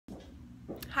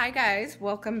Hi guys,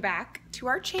 welcome back to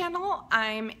our channel.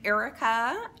 I'm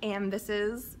Erica and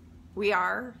we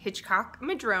are Hitchcock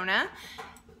Madrona.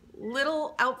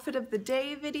 Little outfit of the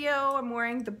day video. I'm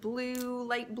wearing the blue,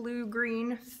 light blue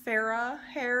green Farrah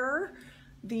hair,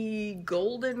 the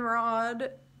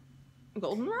goldenrod,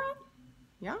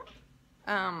 yeah,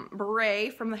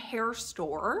 beret from the hair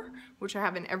store, which I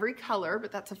have in every color,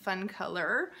 but that's a fun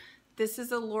color. This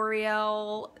is a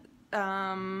L'Oreal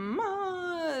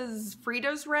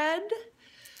Fritos red.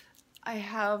 I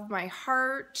have my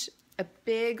heart, a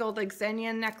big old like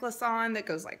Xenia necklace on that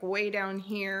goes like way down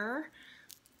here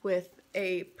with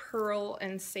a pearl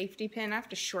and safety pin. I have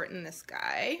to shorten this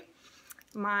guy.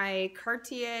 My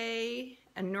Cartier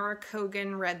Anura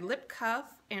Kogan red lip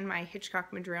cuff and my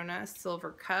Hitchcock Madrona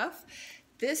silver cuff.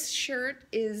 This shirt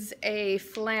is a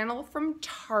flannel from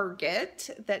Target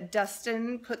that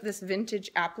Dustin put this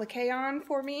vintage applique on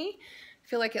for me. I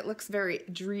feel like it looks very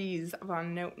Dries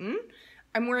Van Noten.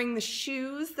 I'm wearing the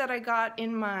shoes that I got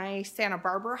in my Santa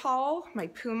Barbara haul, my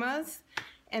Pumas,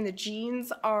 and the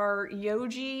jeans are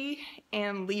Yohji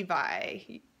and Levi.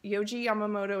 Yohji,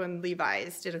 Yamamoto, and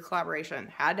Levi's did a collaboration.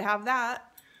 Had to have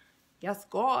that. Yes,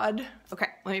 God. Okay,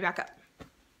 let me back up.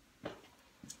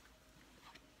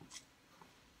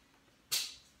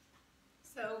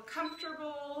 So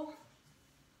comfortable,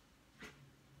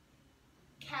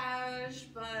 cash,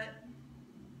 but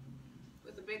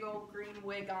with a big old green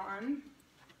wig on.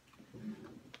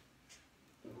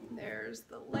 There's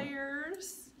the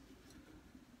layers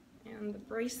and the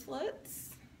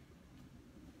bracelets.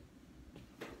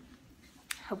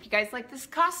 Hope you guys like this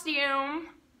costume.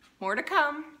 More to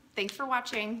come. Thanks for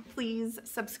watching. Please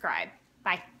subscribe.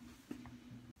 Bye.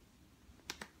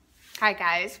 Hi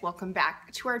guys, welcome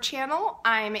back to our channel.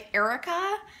 I'm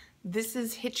Erica. This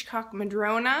is Hitchcock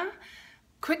Madrona.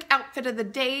 Quick outfit of the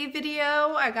day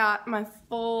video. I got my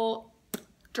full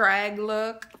drag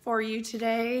look for you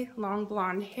today. Long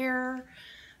blonde hair,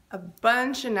 a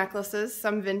bunch of necklaces,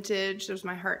 some vintage. There's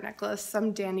my heart necklace,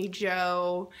 some Danny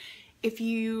Joe. If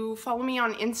you follow me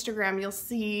on Instagram, you'll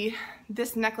see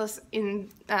this necklace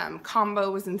in combo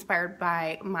was inspired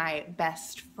by my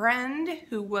best friend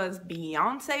who was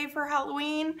Beyonce for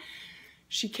Halloween.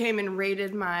 She came and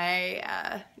raided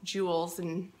my jewels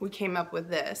and we came up with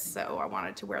this, so I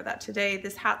wanted to wear that today.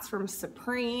 This hat's from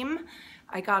Supreme.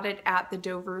 I got it at the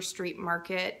Dover Street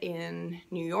Market in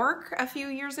New York a few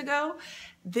years ago.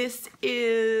 This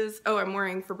is, oh, I'm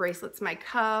wearing for bracelets my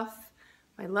cuff,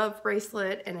 my love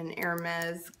bracelet, and an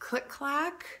Hermes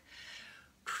click-clack.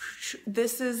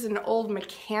 This is an old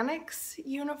mechanics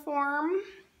uniform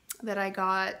that I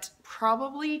got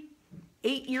probably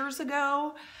 8 years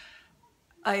ago.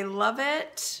 I love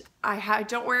it. I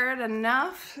don't wear it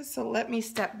enough, so let me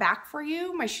step back for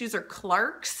you. My shoes are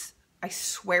Clark's. I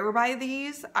swear by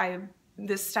these.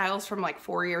 This style's from like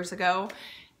 4 years ago,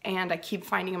 and I keep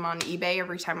finding them on eBay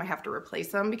every time I have to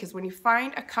replace them, because when you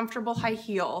find a comfortable high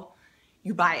heel,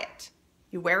 you buy it.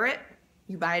 You wear it,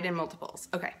 you buy it in multiples.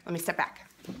 Okay, let me step back.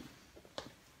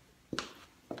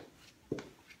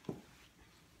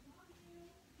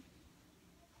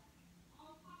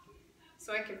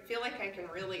 So I can feel like I can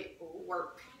really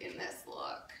work in this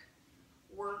look.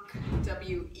 Work,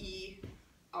 W-E-R-K.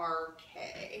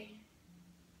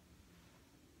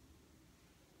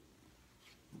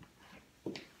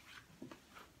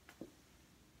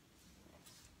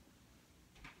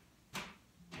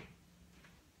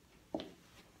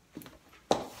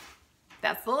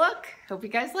 That's the look. Hope you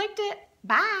guys liked it.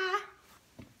 Bye.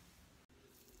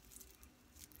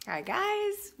 Hi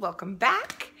guys, welcome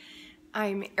back.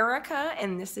 I'm Erica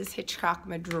and this is Hitchcock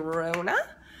Madrona.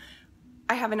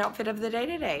 I have an outfit of the day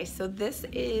today. So this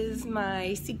is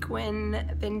my sequin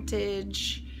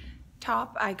vintage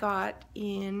top I got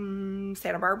in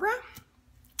Santa Barbara,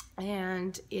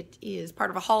 and it is part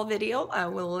of a haul video. I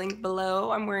will link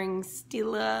below. I'm wearing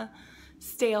Stila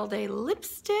Stale Day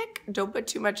lipstick. Don't put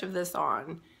too much of this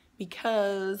on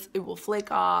because it will flake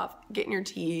off, get in your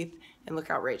teeth, and look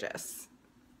outrageous.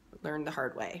 Learned the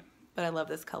hard way, but I love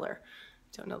this color.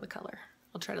 Don't know the color.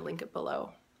 I'll try to link it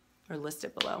below or list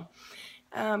it below.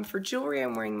 For jewelry,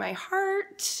 I'm wearing my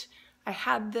heart. I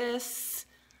had this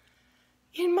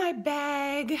in my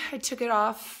bag. I took it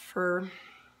off for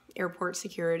airport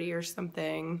security or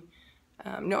something.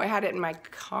 No, I had it in my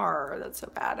car. That's so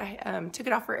bad. I took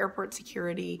it off for airport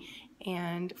security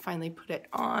and finally put it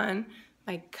on.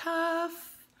 My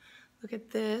cuff. Look at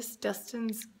this.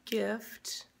 Dustin's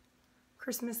gift.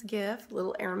 Christmas gift.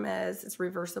 Little Hermes. It's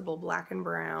reversible black and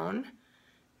brown.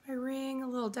 My ring. A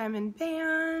little diamond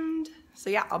band.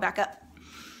 So yeah, I'll back up.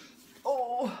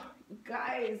 Oh,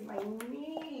 guys, my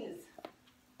knees.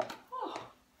 Oh,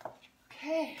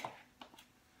 okay.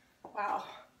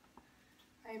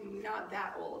 not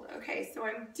that old. Okay, so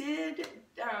I did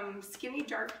skinny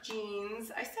dark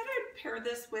jeans. I said I'd pair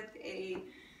this with a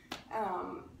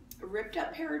ripped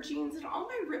up pair of jeans, and all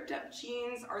my ripped up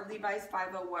jeans are Levi's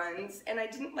 501s, and I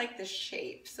didn't like the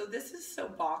shape. So this is so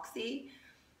boxy.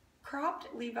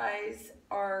 Cropped Levi's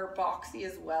are boxy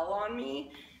as well on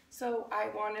me, so I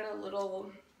wanted a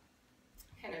little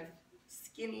kind of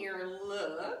skinnier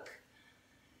look.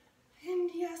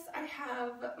 And yes, I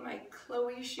have my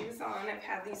Chloe shoes on. I've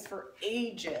had these for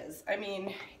ages. I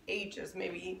mean, ages,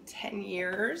 maybe 10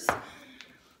 years.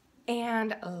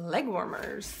 And leg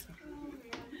warmers.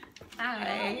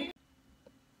 Hi.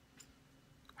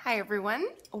 Hi everyone,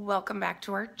 welcome back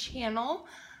to our channel.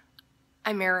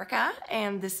 I'm Erica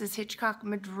and this is Hitchcock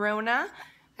Madrona.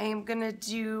 I am gonna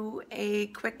do a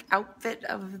quick outfit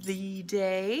of the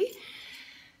day.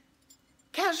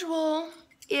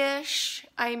 Casual-ish.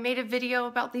 I made a video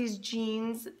about these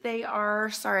jeans. They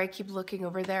are, sorry I keep looking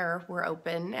over there, we're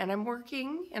open and I'm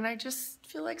working and I just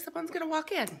feel like someone's gonna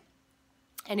walk in.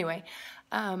 Anyway,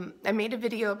 I made a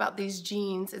video about these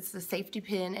jeans. It's the safety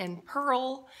pin and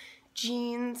pearl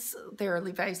jeans. They're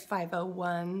Levi's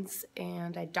 501s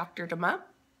and I doctored them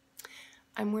up.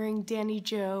 I'm wearing Danny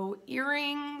Joe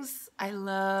earrings. I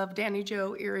love Danny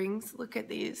Joe earrings. Look at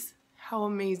these. How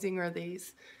amazing are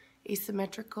these?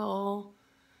 Asymmetrical,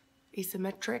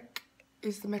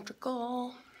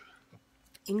 asymmetrical,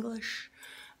 English.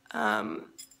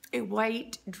 A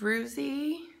white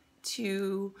druzy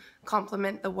to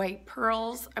complement the white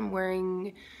pearls. I'm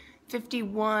wearing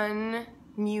 51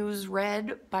 Muse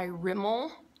Red by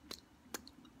Rimmel.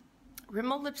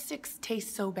 Rimmel lipsticks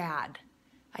taste so bad,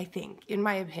 I think, in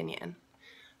my opinion.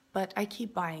 But I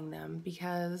keep buying them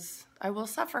because I will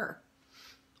suffer.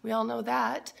 We all know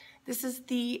that. This is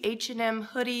the H&M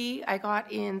hoodie I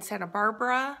got in Santa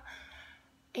Barbara.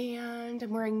 And I'm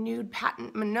wearing nude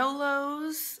patent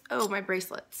Manolos. Oh, my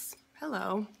bracelets.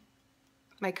 Hello.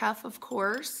 My cuff, of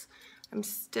course. I'm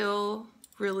still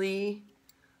really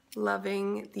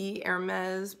loving the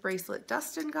Hermes bracelet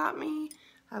Dustin got me.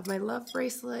 I have my love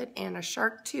bracelet and a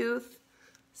shark tooth,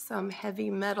 some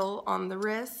heavy metal on the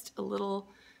wrist, a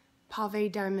little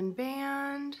pave diamond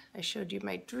band. I showed you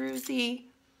my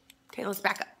druzy. Okay, let's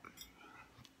back up.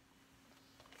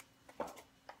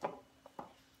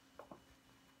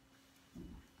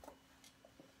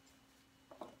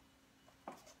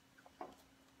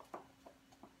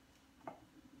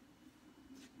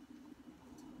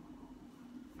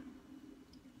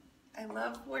 I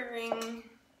love wearing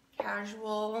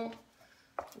casual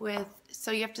with,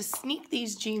 so you have to sneak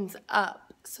these jeans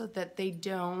up so that they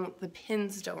don't, the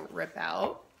pins don't rip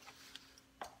out.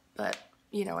 But,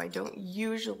 you know, I don't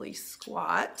usually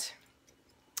squat.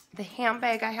 The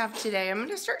handbag I have today, I'm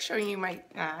gonna start showing you my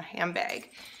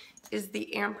handbag, is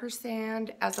the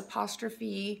ampersand as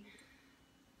apostrophe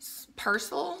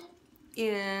parcel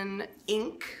in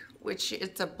ink, which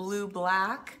it's a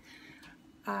blue-black.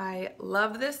 I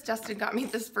love this. Dustin got me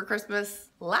this for Christmas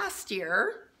last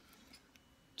year.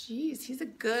 Geez, he's a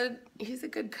good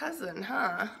cousin,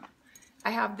 huh? I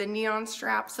have the neon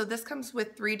strap. So this comes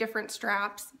with 3 different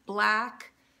straps,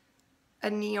 black,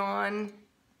 a neon,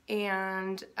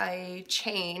 and a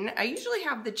chain. I usually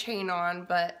have the chain on,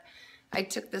 but I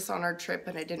took this on our trip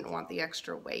and I didn't want the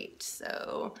extra weight.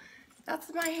 So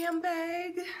that's my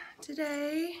handbag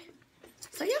today.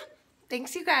 So yeah,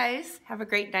 thanks you guys. Have a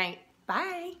great night.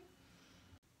 Bye.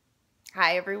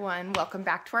 Hi everyone, welcome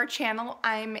back to our channel.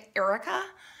 I'm Erica.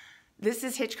 This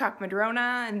is Hitchcock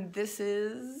Madrona and this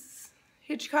is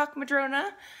Hitchcock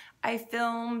Madrona. I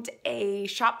filmed a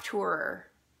shop tour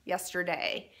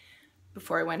yesterday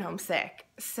before I went home sick.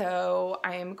 So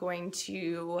I am going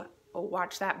to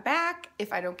watch that back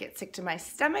if I don't get sick to my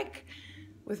stomach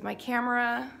with my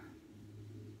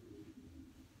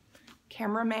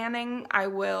cameramanning. I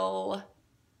will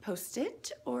post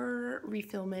it or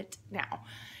refilm it now.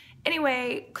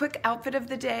 Anyway, quick outfit of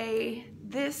the day.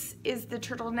 This is the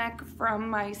turtleneck from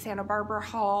my Santa Barbara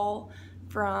haul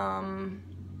from,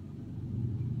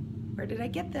 where did I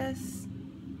get this?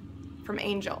 From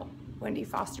Angel, Wendy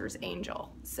Foster's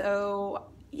Angel. So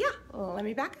yeah, let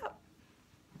me back up.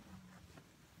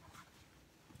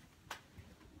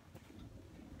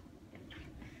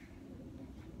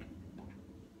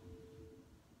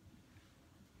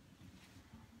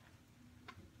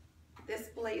 This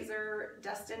blazer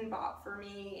Dustin bought for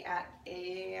me at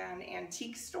an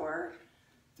antique store,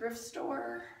 thrift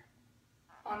store,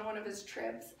 on one of his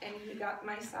trips, and he got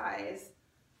my size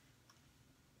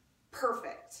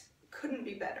perfect. Couldn't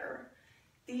be better.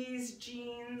 These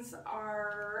jeans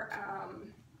are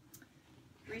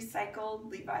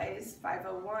recycled Levi's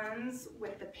 501s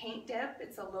with the paint dip.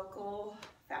 It's a local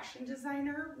fashion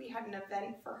designer. We had an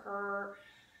event for her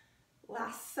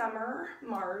last summer.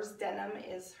 Mars Denim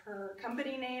is her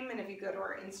company name, and if you go to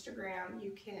our Instagram,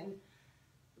 you can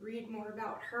read more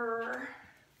about her.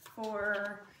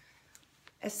 For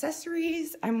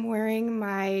accessories, I'm wearing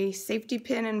my safety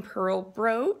pin and pearl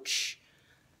brooch,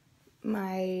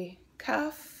 my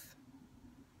cuff,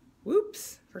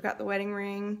 whoops, forgot the wedding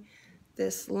ring,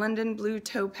 this London blue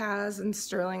topaz and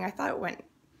sterling. I thought it went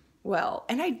well.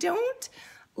 And I don't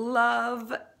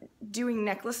love doing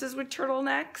necklaces with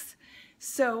turtlenecks,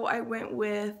 so I went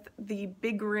with the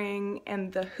big ring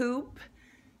and the hoop.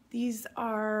 These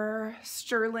are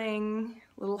sterling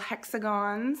little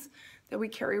hexagons that we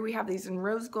carry. We have these in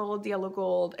rose gold, yellow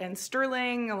gold, and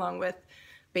sterling, along with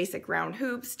basic round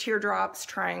hoops, teardrops,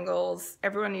 triangles.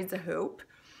 Everyone needs a hoop.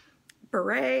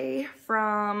 Beret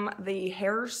from the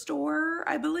hair store,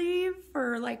 I believe,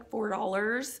 for like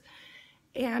 $4.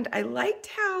 And I liked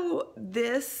how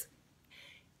this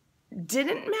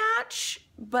didn't match,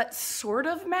 but sort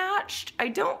of matched. I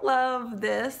don't love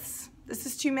this. This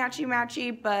is too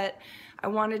matchy-matchy, but I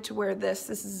wanted to wear this.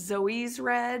 This is Zoe's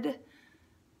red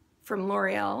from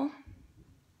L'Oreal.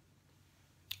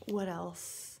 What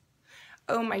else?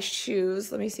 Oh, my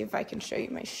shoes. Let me see if I can show you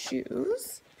my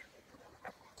shoes.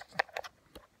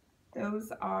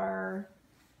 Those are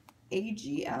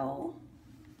AGL.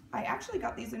 I actually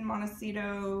got these in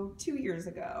Montecito 2 years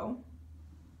ago.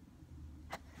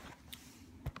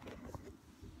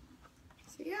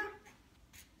 So yeah,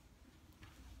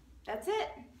 that's it.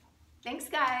 Thanks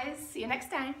guys, see you next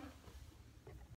time.